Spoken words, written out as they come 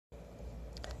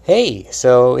Hey,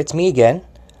 so it's me again.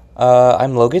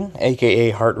 I'm Logan, aka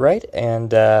Heartright,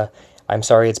 and I'm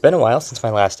sorry it's been a while since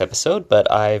my last episode,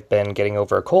 but I've been getting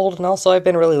over a cold, and also I've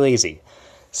been really lazy.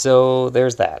 So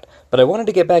there's that. But I wanted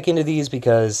to get back into these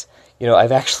because,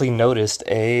 I've actually noticed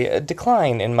a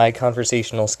decline in my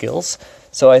conversational skills,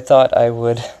 so I thought I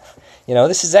would,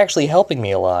 this is actually helping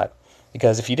me a lot.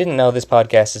 Because if you didn't know, this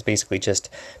podcast is basically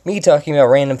just me talking about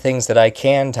random things that I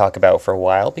can talk about for a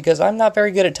while, because I'm not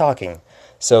very good at talking.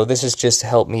 So this has just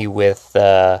helped me with,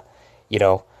 you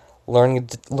know,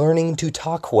 learning to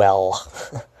talk well,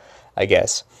 I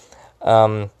guess.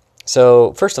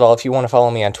 So first of all, if you want to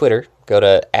follow me on Twitter, go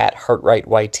to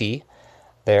 @HeartrightYT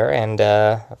there and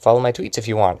follow my tweets if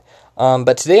you want.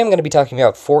 But today I'm going to be talking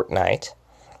about Fortnite.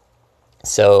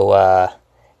 So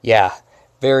yeah,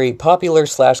 very popular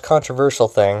 / controversial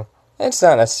thing. It's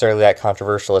not necessarily that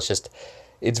controversial.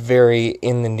 It's very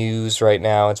in the news right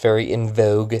now. It's very in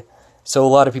vogue. So a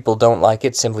lot of people don't like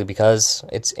it simply because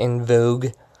it's in vogue.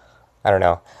 I don't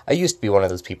know. I used to be one of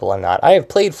those people. I'm not. I have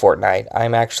played Fortnite. I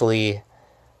actually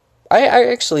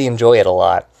enjoy it a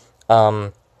lot.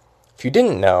 If you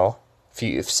didn't know,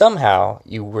 if somehow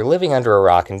you were living under a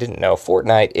rock and didn't know,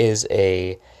 Fortnite is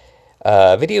a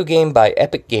video game by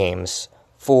Epic Games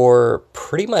for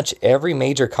pretty much every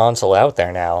major console out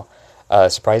there now.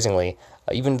 Surprisingly,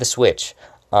 even the Switch.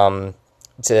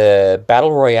 It's a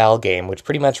battle royale game, which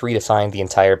pretty much redefined the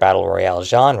entire battle royale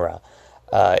genre.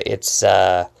 It's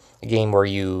a game where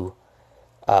you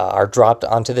are dropped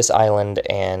onto this island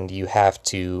and you have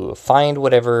to find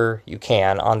whatever you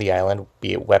can on the island,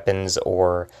 be it weapons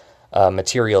or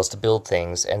materials to build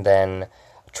things, and then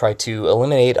try to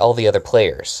eliminate all the other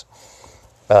players.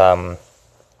 And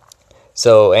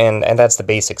that's the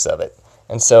basics of it.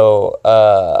 And so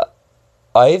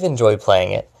I've enjoyed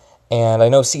playing it. And I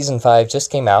know Season 5 just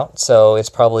came out, so it's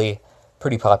probably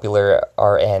pretty popular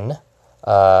RN.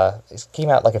 It came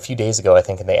out like a few days ago, I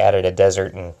think, and they added a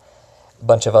desert and a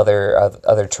bunch of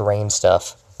other terrain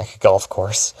stuff, like a golf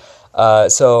course.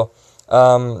 General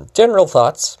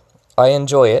thoughts. I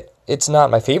enjoy it. It's not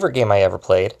my favorite game I ever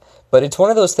played, but it's one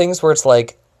of those things where it's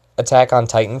like Attack on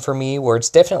Titan for me, where it's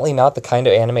definitely not the kind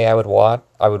of anime I would want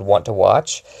to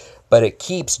watch, but it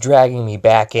keeps dragging me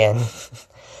back in.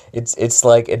 It's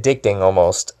like addicting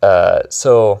almost.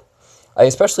 So I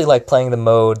especially like playing the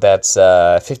mode that's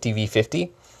 50v50.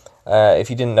 If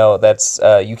you didn't know, that's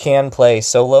you can play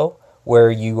solo where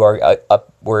you are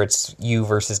where it's you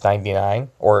versus 99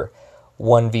 or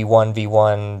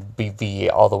 1v1v1 v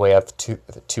all the way up to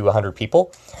 100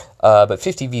 people. But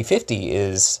 50v50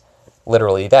 is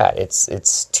literally that.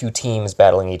 It's two teams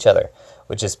battling each other,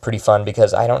 which is pretty fun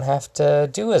because I don't have to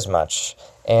do as much.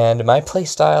 And my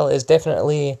playstyle is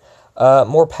definitely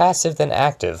more passive than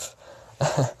active.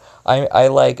 I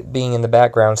like being in the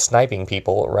background sniping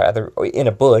people, rather in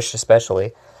a bush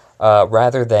especially,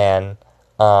 rather than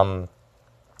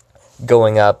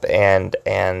going up and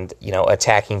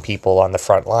attacking people on the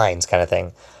front lines kind of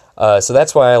thing. So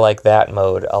that's why I like that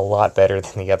mode a lot better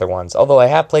than the other ones. Although I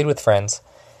have played with friends,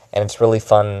 and it's really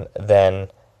fun then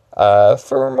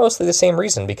for mostly the same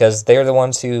reason, because they're the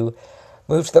ones who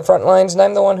move to the front lines, and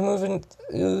I'm the one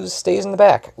who stays in the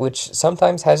back, which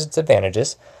sometimes has its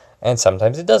advantages, and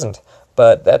sometimes it doesn't.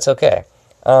 But that's okay.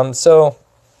 So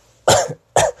I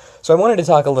wanted to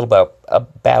talk a little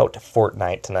about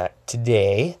Fortnite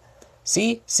today.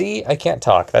 See, I can't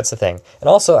talk. That's the thing. And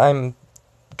also, I'm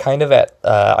kind of at.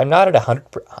 I'm not at 100.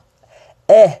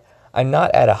 I'm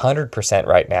not at 100%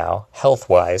 right now,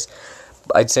 health-wise.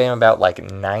 I'd say I'm about like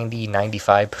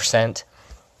 95%.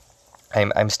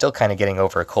 I'm still kind of getting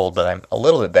over a cold, but I'm a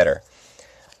little bit better.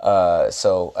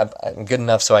 So I'm good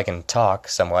enough so I can talk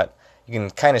somewhat. You can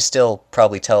kind of still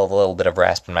probably tell a little bit of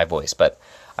rasp in my voice, but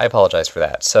I apologize for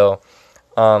that. So,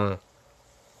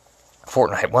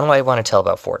 Fortnite. What do I want to tell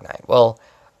about Fortnite? Well,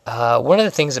 one of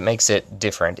the things that makes it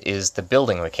different is the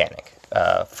building mechanic,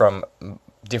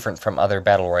 different from other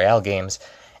Battle Royale games,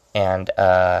 and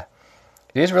it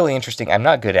is really interesting. I'm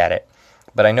not good at it,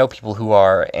 but I know people who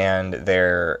are, and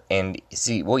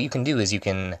see, what you can do is you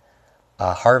can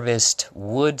harvest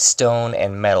wood, stone,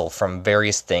 and metal from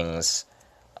various things,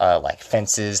 like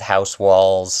fences, house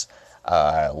walls,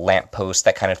 lampposts,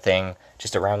 that kind of thing,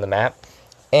 just around the map.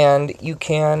 And you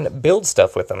can build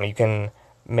stuff with them. You can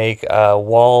make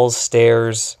walls,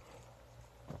 stairs,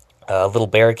 little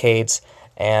barricades,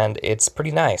 and it's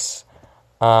pretty nice.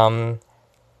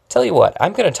 Tell you what,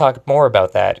 I'm going to talk more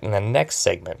about that in the next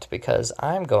segment because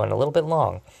I'm going a little bit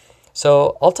long.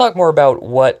 So I'll talk more about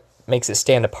what makes it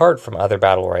stand apart from other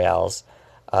battle royales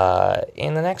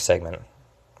in the next segment.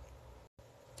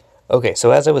 Okay,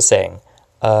 so as I was saying,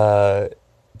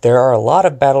 there are a lot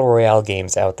of battle royale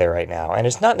games out there right now, and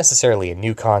it's not necessarily a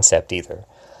new concept either.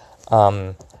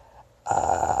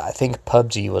 I think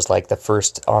PUBG was like the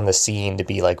first on the scene to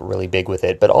be like really big with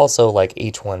it, but also like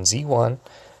H1Z1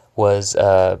 was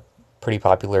pretty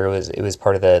popular. It was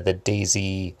part of the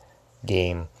DayZ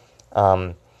game,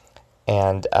 and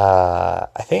I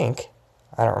think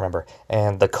I don't remember.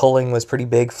 And the culling was pretty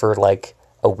big for like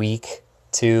a week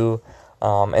too,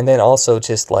 and then also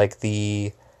just like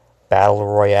the battle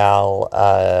royale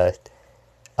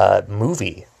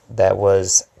movie that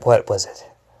was, what was it?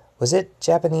 Was it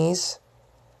Japanese?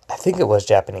 I think it was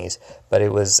Japanese, but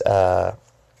it was, yeah,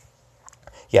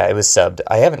 it was subbed.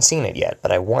 I haven't seen it yet,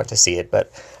 but I want to see it,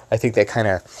 but I think that kind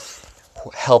of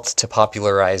helped to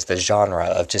popularize the genre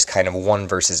of just kind of one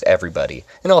versus everybody,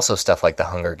 and also stuff like the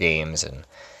Hunger Games and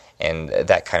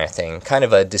that kind of thing. Kind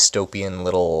of a dystopian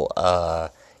little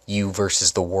you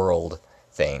versus the world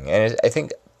thing. And I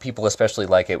think people especially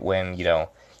like it when,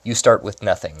 you start with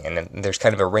nothing, and then there's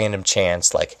kind of a random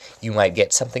chance, like, you might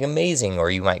get something amazing, or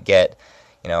you might get,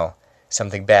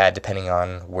 something bad, depending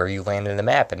on where you land in the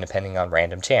map, and depending on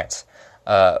random chance.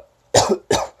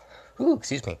 Ooh,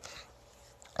 excuse me.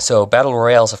 So, Battle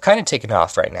Royales have kind of taken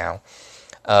off right now.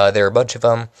 There are a bunch of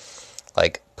them,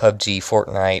 like PUBG,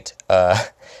 Fortnite,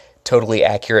 Totally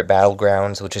Accurate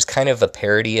Battlegrounds, which is kind of a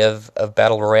parody of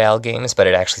Battle Royale games, but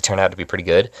it actually turned out to be pretty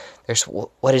good. There's,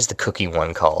 what is the cookie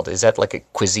one called? Is that like a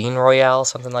Cuisine Royale,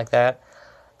 something like that?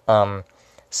 Battle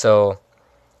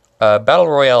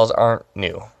Royales aren't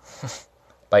new,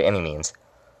 by any means.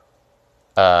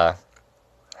 I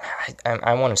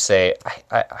want to say,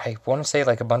 I want to say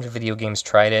like a bunch of video games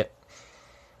tried it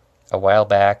a while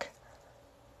back.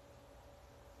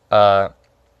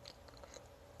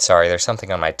 Sorry, there's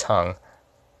something on my tongue.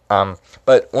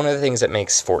 But one of the things that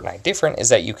makes Fortnite different is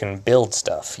that you can build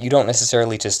stuff. You don't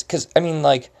necessarily just... Because,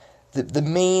 the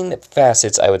main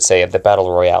facets, I would say, of the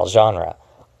Battle Royale genre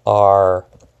are...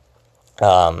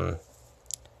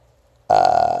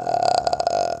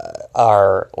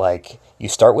 you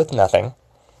start with nothing.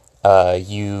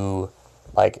 You,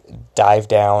 dive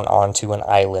down onto an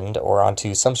island or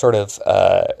onto some sort of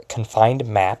confined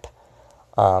map.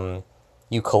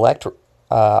 You collect...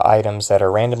 items that are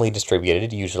randomly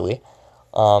distributed, usually,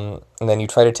 and then you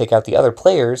try to take out the other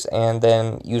players, and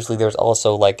then usually there's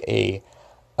also like a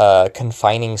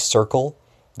confining circle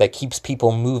that keeps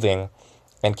people moving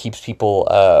and keeps people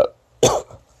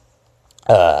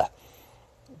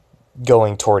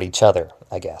going toward each other,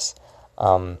 I guess.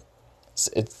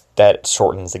 That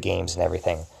shortens the games and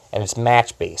everything, and it's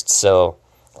match based, so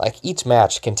like each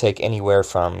match can take anywhere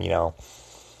from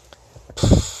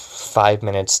 5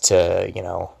 minutes to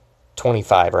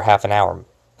 25 or half an hour,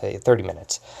 30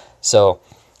 minutes. So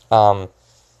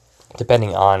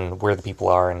depending on where the people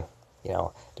are, and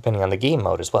depending on the game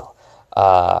mode as well.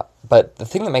 But the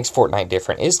thing that makes Fortnite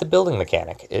different is the building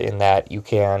mechanic, in that you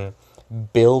can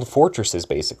build fortresses,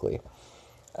 basically.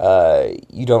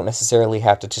 You don't necessarily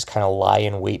have to just kind of lie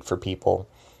in wait for people.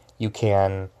 You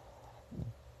can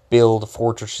build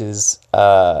fortresses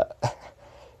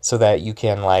so that you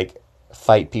can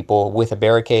fight people with a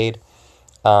barricade,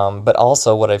 but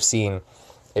also what I've seen,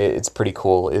 it's pretty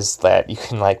cool, is that you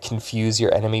can confuse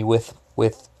your enemy with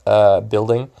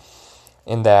building,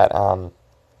 in that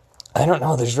I don't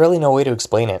know, there's really no way to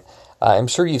explain it. I'm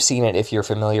sure you've seen it if you're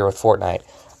familiar with Fortnite,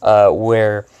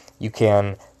 where you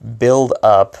can build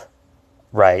up,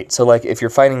 right? So if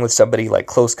you're fighting with somebody,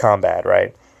 close combat,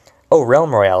 right? Oh,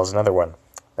 Realm Royale is another one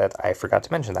that I forgot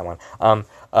to mention that one.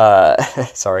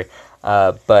 Sorry.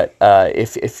 But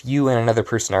if you and another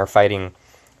person are fighting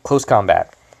close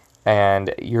combat,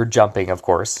 and you're jumping, of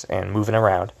course, and moving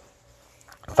around,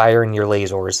 firing your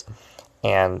lasers,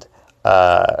 and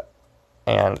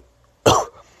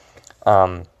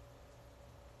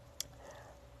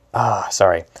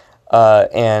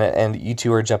you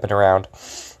two are jumping around,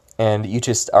 and you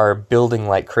just are building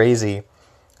like crazy,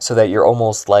 so that you're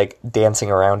almost dancing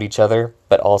around each other,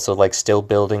 but also still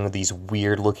building these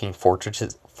weird looking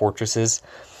fortresses,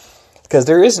 because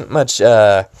there isn't much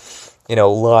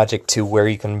logic to where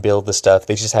you can build the stuff.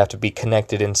 They just have to be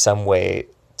connected in some way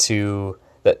to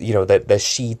the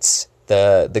sheets,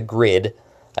 the grid,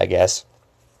 I guess,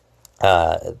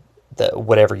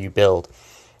 whatever you build.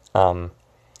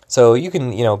 So you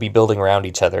can be building around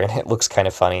each other, and it looks kind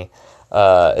of funny,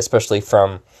 especially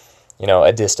from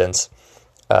a distance.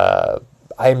 I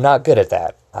am not good at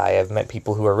that. I have met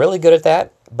people who are really good at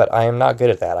that, but I am not good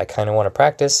at that. I kind of want to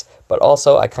practice, but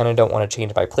also I kind of don't want to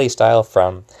change my playstyle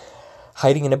from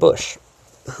hiding in a bush,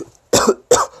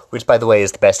 which, by the way,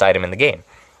 is the best item in the game,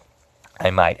 I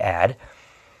might add.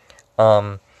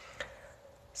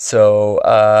 So,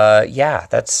 yeah,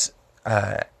 that's,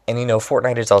 and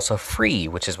Fortnite is also free,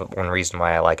 which is one reason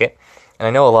why I like it. And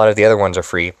I know a lot of the other ones are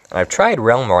free, and I've tried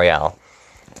Realm Royale,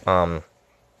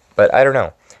 but I don't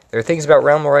know. There are things about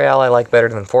Realm Royale I like better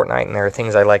than Fortnite, and there are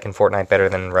things I like in Fortnite better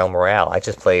than Realm Royale. I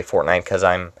just play Fortnite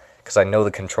because I know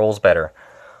the controls better,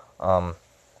 and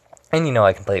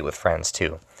I can play it with friends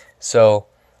too. So,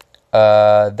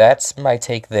 that's my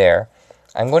take there.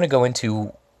 I'm going to go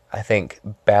into, I think,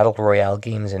 Battle Royale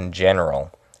games in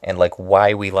general, and like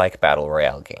why we like Battle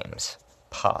Royale games,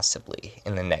 possibly,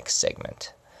 in the next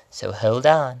segment. So hold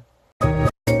on.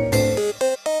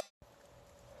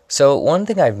 So one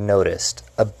thing I've noticed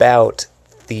about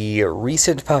the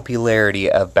recent popularity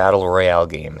of Battle Royale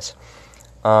games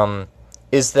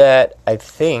is that I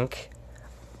think,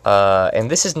 and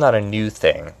this is not a new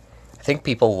thing, I think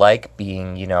people like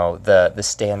being, the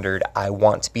standard, I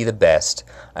want to be the best,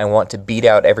 I want to beat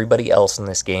out everybody else in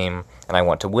this game, and I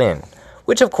want to win.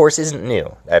 Which, of course, isn't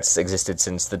new. That's existed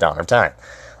since the dawn of time.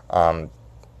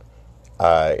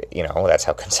 That's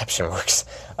how Conception works.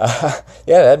 Yeah,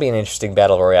 that'd be an interesting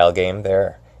Battle Royale game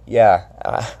there. Yeah,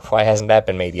 why hasn't that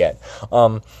been made yet?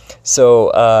 But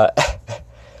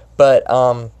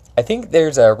I think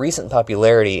there's a recent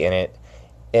popularity in it,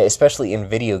 especially in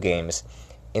video games,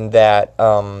 in that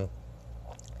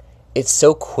it's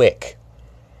so quick.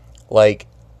 Like,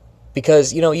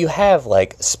 because, you have,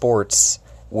 like, sports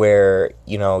where,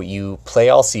 you play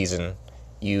all season,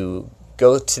 you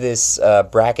go to this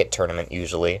bracket tournament,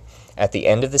 usually, at the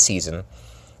end of the season,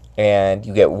 and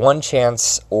you get one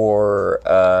chance or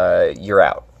you're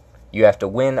out. You have to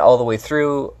win all the way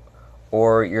through,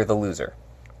 or you're the loser.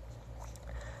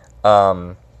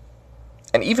 And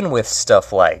even with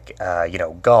stuff like,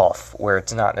 golf, where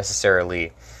it's not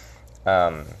necessarily,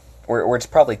 where it's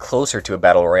probably closer to a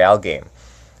Battle Royale game,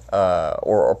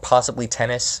 or possibly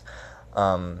tennis.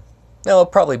 No,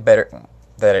 probably better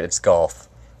that it's golf,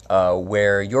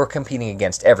 where you're competing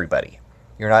against everybody.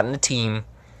 You're not in a team.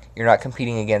 You're not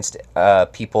competing against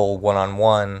people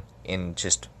one-on-one in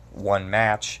just one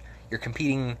match. You're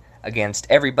competing against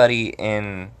everybody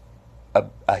in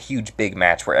a huge, big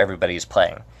match where everybody is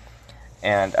playing.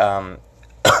 And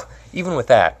even with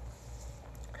that,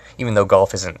 even though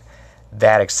golf isn't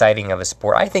that exciting of a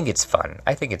sport, I think it's fun.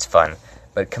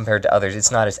 But compared to others, it's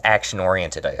not as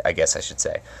action-oriented, I guess I should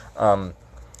say.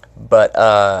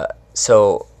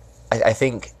 So I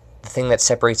think the thing that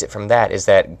separates it from that is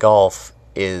that golf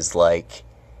is like,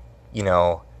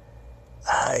 you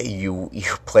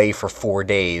play for 4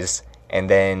 days, and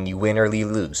then you win or you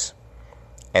lose.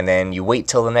 And then you wait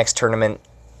till the next tournament,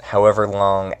 however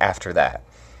long after that.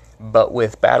 But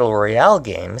with Battle Royale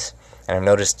games, and I've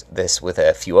noticed this with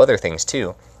a few other things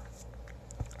too,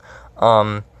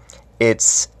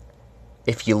 it's,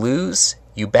 if you lose,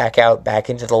 you back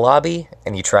into the lobby,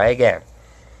 and you try again.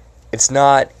 It's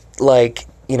not like,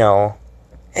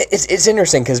 it's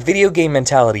interesting, because video game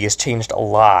mentality has changed a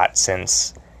lot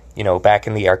since, back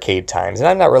in the arcade times. And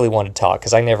I'm not really one to talk,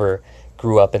 because I never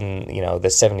grew up in, the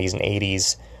 70s and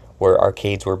 80s, where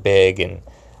arcades were big, and,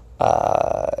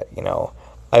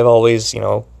 I've always,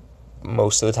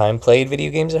 most of the time played video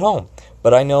games at home.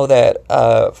 But I know that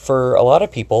for a lot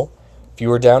of people, if you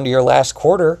were down to your last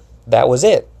quarter, that was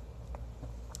it.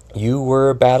 You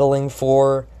were battling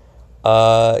for,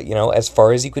 as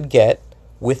far as you could get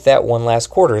with that one last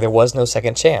quarter. There was no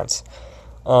second chance.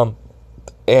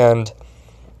 And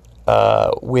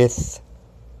with,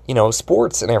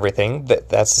 sports and everything,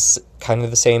 that's kind of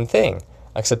the same thing,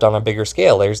 except on a bigger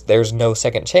scale. There's no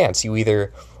second chance. You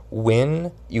either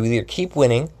keep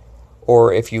winning,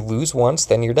 or if you lose once,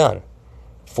 then you're done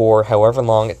for however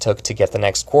long it took to get the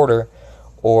next quarter,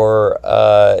 or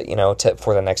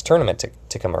for the next tournament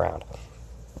to come around.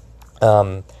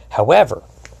 However,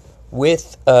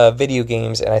 with video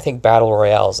games, and I think battle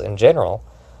royales in general,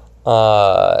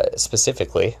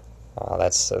 specifically,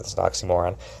 that's an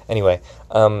oxymoron. Anyway,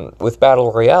 with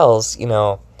battle royales,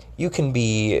 you can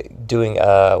be doing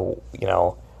a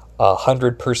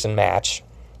 100-person match.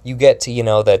 You get to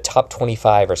the top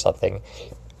 25 or something.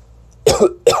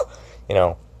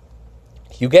 You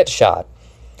get shot.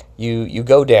 You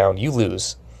go down, you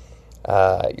lose.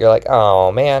 You're like,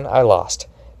 oh man, I lost.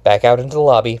 Back out into the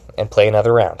lobby and play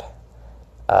another round.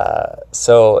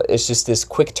 So it's just this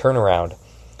quick turnaround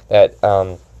that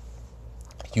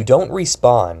you don't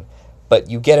respawn, but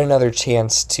you get another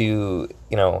chance to,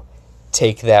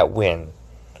 take that win.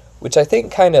 Which I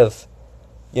think kind of,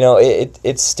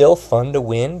 it's still fun to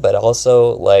win, but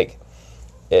also, like,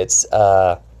 it's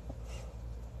kind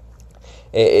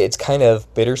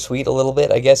of bittersweet a little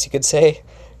bit, I guess you could say,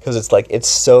 because it's like, it's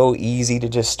so easy to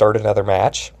just start another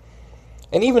match.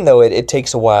 And even though it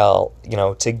takes a while,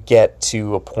 to get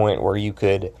to a point where you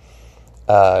could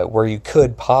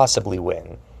possibly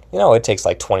win, it takes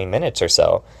like 20 minutes or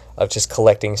so of just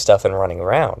collecting stuff and running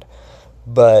around.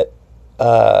 But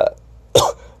the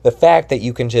fact that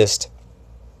you can just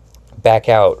back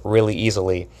out really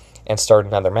easily and start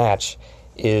another match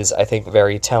is, I think,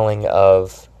 very telling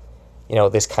of,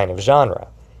 this kind of genre.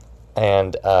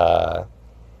 And,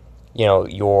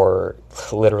 you're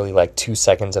literally like 2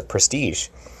 seconds of prestige.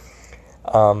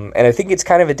 And I think it's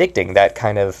kind of addicting, that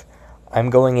kind of, I'm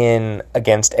going in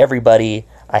against everybody,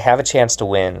 I have a chance to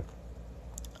win,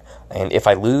 and if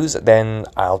I lose, then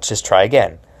I'll just try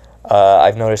again.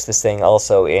 I've noticed this thing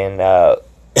also in,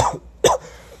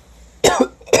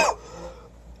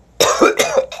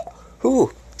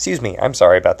 Ooh, excuse me, I'm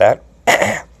sorry about that.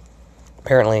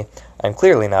 Apparently, I'm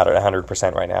clearly not at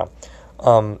 100% right now.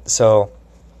 So,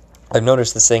 I've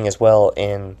noticed this thing as well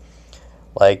in,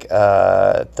 like,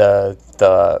 the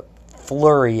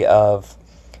flurry of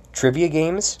trivia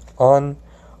games on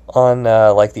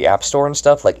like, the App Store and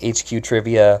stuff, like HQ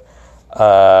Trivia,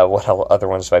 what other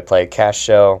ones do I play? Cash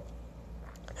Show,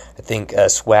 I think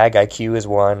Swag IQ is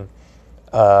one,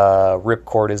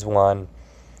 Ripcord is one,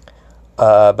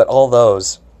 but all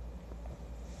those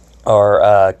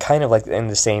are kind of like in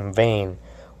the same vein,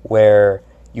 where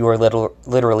you are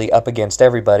literally up against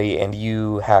everybody and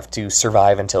you have to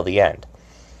survive until the end.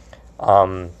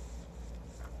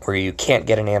 Where you can't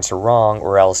get an answer wrong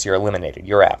or else you're eliminated,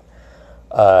 you're out.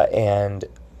 And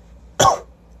I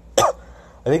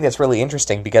think that's really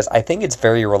interesting because I think it's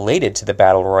very related to the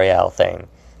Battle Royale thing,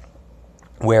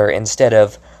 where instead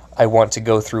of, I want to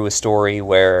go through a story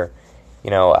where,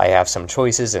 I have some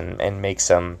choices and make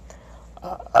some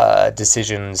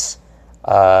decisions,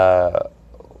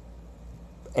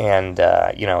 and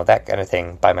that kind of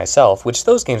thing by myself, which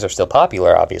those games are still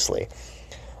popular, obviously.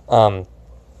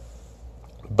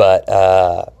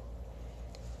 But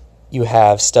you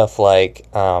have stuff like,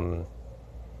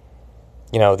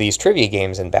 these trivia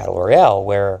games in Battle Royale,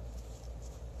 where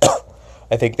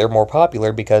I think they're more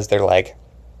popular because they're like,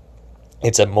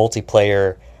 it's a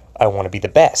multiplayer, I want to be the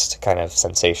best kind of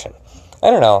sensation. I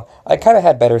don't know. I kind of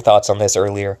had better thoughts on this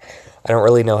earlier. I don't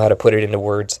really know how to put it into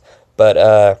words,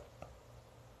 but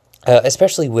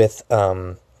especially with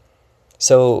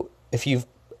so if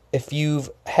you've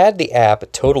had the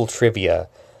app Total Trivia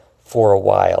for a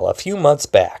while, a few months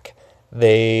back,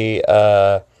 they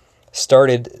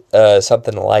started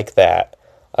something like that,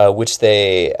 which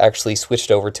they actually switched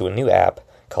over to a new app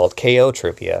called KO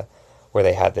Trivia, where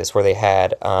they had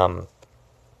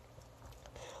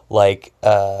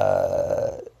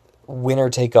winner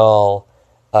take all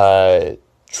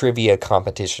trivia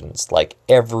competitions, like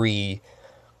every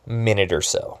minute or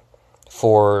so,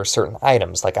 for certain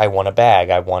items. Like, I won a bag,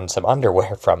 I won some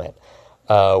underwear from it,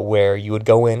 where you would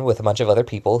go in with a bunch of other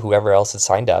people, whoever else had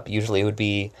signed up. Usually it would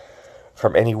be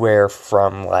from anywhere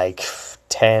from like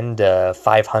 10 to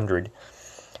 500,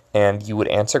 and you would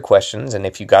answer questions, and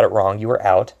if you got it wrong, you were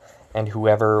out, and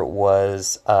whoever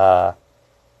was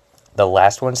the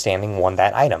last one standing won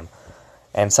that item.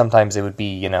 And sometimes it would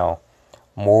be,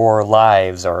 more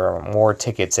lives or more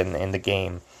tickets in the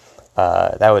game.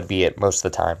 That would be it most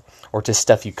of the time. Or just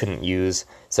stuff you couldn't use,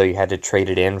 so you had to trade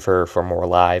it in for more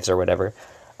lives or whatever.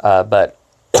 But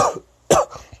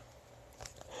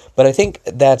I think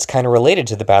that's kind of related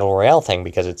to the Battle Royale thing,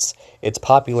 because it's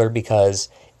popular because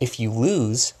if you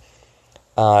lose,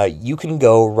 you can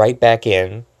go right back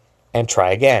in and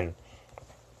try again.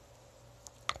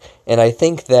 And I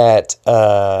think that,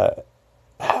 I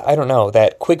don't know,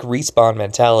 that quick respawn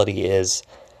mentality is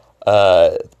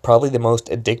probably the most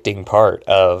addicting part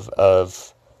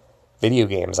of video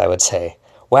games, I would say.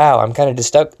 Wow, I'm kind of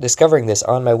discovering this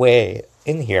on my way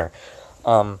in here.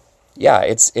 Yeah,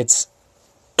 it's it's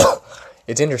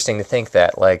interesting to think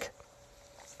that, like,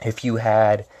 if you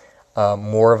had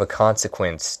more of a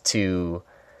consequence to,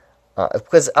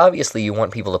 because obviously you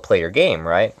want people to play your game,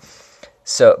 right?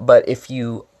 So, but if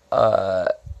you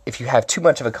have too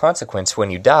much of a consequence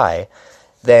when you die,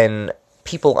 then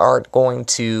people aren't going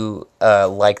to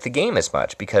like the game as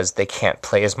much, because they can't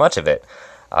play as much of it.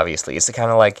 Obviously, it's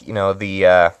kind of like,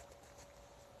 the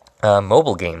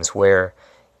mobile games, where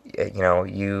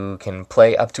you can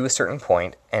play up to a certain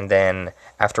point, and then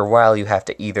after a while you have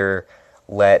to either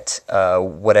let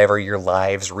whatever your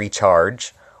lives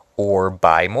recharge or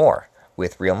buy more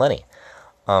with real money.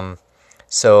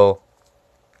 So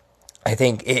I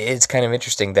think it's kind of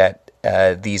interesting that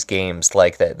these games,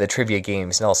 like the trivia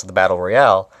games and also the Battle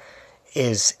Royale,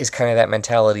 is kind of that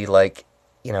mentality, like,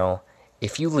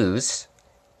 if you lose,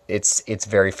 it's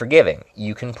very forgiving.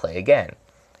 You can play again.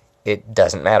 it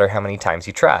doesn't matter how many times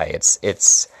you try.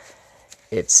 It's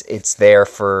there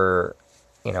for,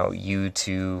 you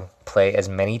to play as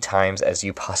many times as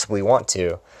you possibly want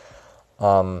to.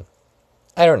 I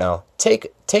don't know.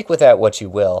 Take with that what you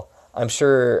will. I'm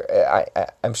sure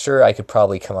I could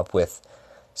probably come up with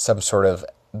some sort of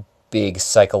big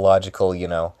psychological,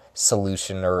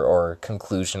 solution or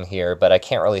conclusion here, but I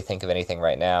can't really think of anything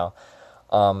right now.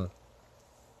 I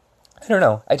don't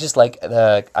know. I just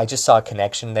saw a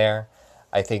connection there.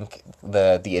 I think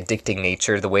the addicting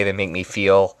nature, the way they make me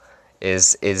feel,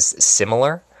 is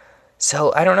similar.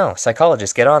 So I don't know.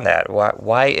 Psychologists, get on that.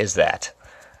 Why is that?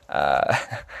 Uh,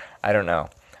 I don't know.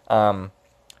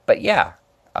 But yeah.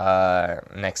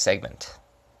 Next segment.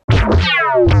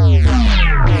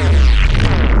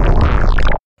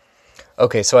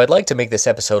 Okay, so I'd like to make this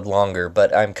episode longer,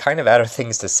 but I'm kind of out of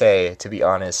things to say, to be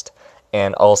honest.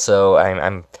 And also,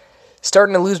 I'm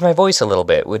starting to lose my voice a little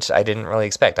bit, which I didn't really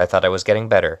expect. I thought I was getting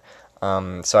better.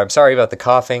 So I'm sorry about the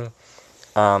coughing.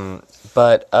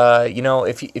 But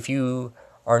if you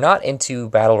are not into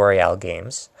battle royale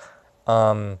games,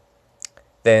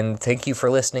 then thank you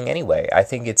for listening anyway. I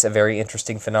think it's a very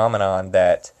interesting phenomenon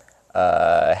that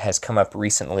has come up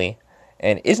recently,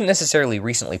 and isn't necessarily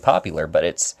recently popular,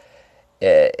 but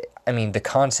the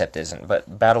concept isn't,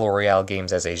 but battle royale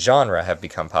games as a genre have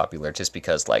become popular just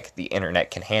because, the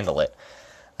internet can handle it,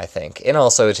 I think. And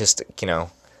also, just,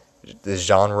 the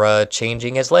genre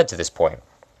changing has led to this point.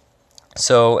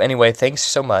 So, anyway, thanks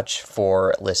so much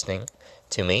for listening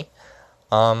to me.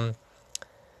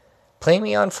 Play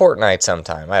me on Fortnite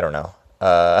sometime, I don't know.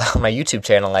 On my YouTube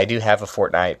channel, I do have a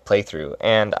Fortnite playthrough,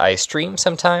 and I stream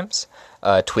sometimes,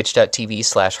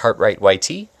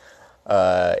 twitch.tv/HeartRightYT.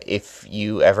 If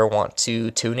you ever want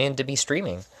to tune in to be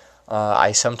streaming.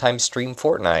 I sometimes stream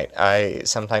Fortnite. I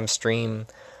sometimes stream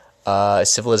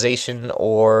Civilization,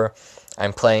 or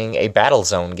I'm playing a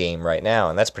Battlezone game right now,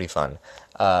 and that's pretty fun.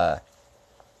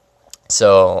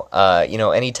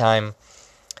 Anytime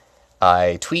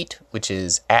I tweet, which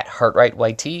is at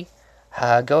HeartRightYT,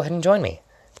 go ahead and join me,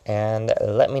 and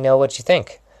let me know what you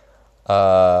think.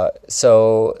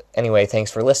 Anyway,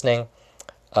 thanks for listening.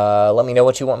 Let me know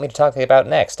what you want me to talk about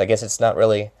next. I guess it's not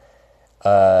really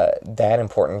that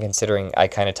important, considering I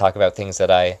kind of talk about things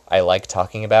that I like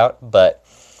talking about, but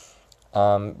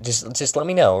just let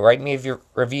me know. Write me your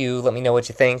review. Let me know what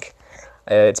you think.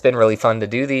 It's been really fun to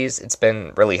do these. It's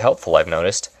been really helpful, I've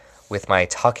noticed, with my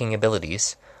talking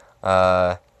abilities.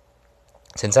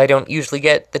 Since I don't usually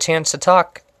get the chance to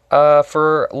talk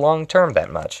for long term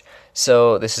that much.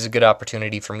 So this is a good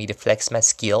opportunity for me to flex my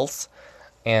skills.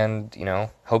 And,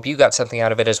 hope you got something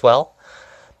out of it as well.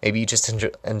 Maybe you just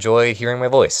enjoy hearing my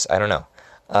voice. I don't know.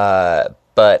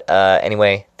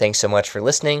 Anyway, thanks so much for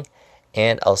listening.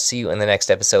 And I'll see you in the next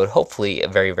episode, hopefully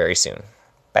very, very soon.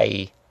 Bye.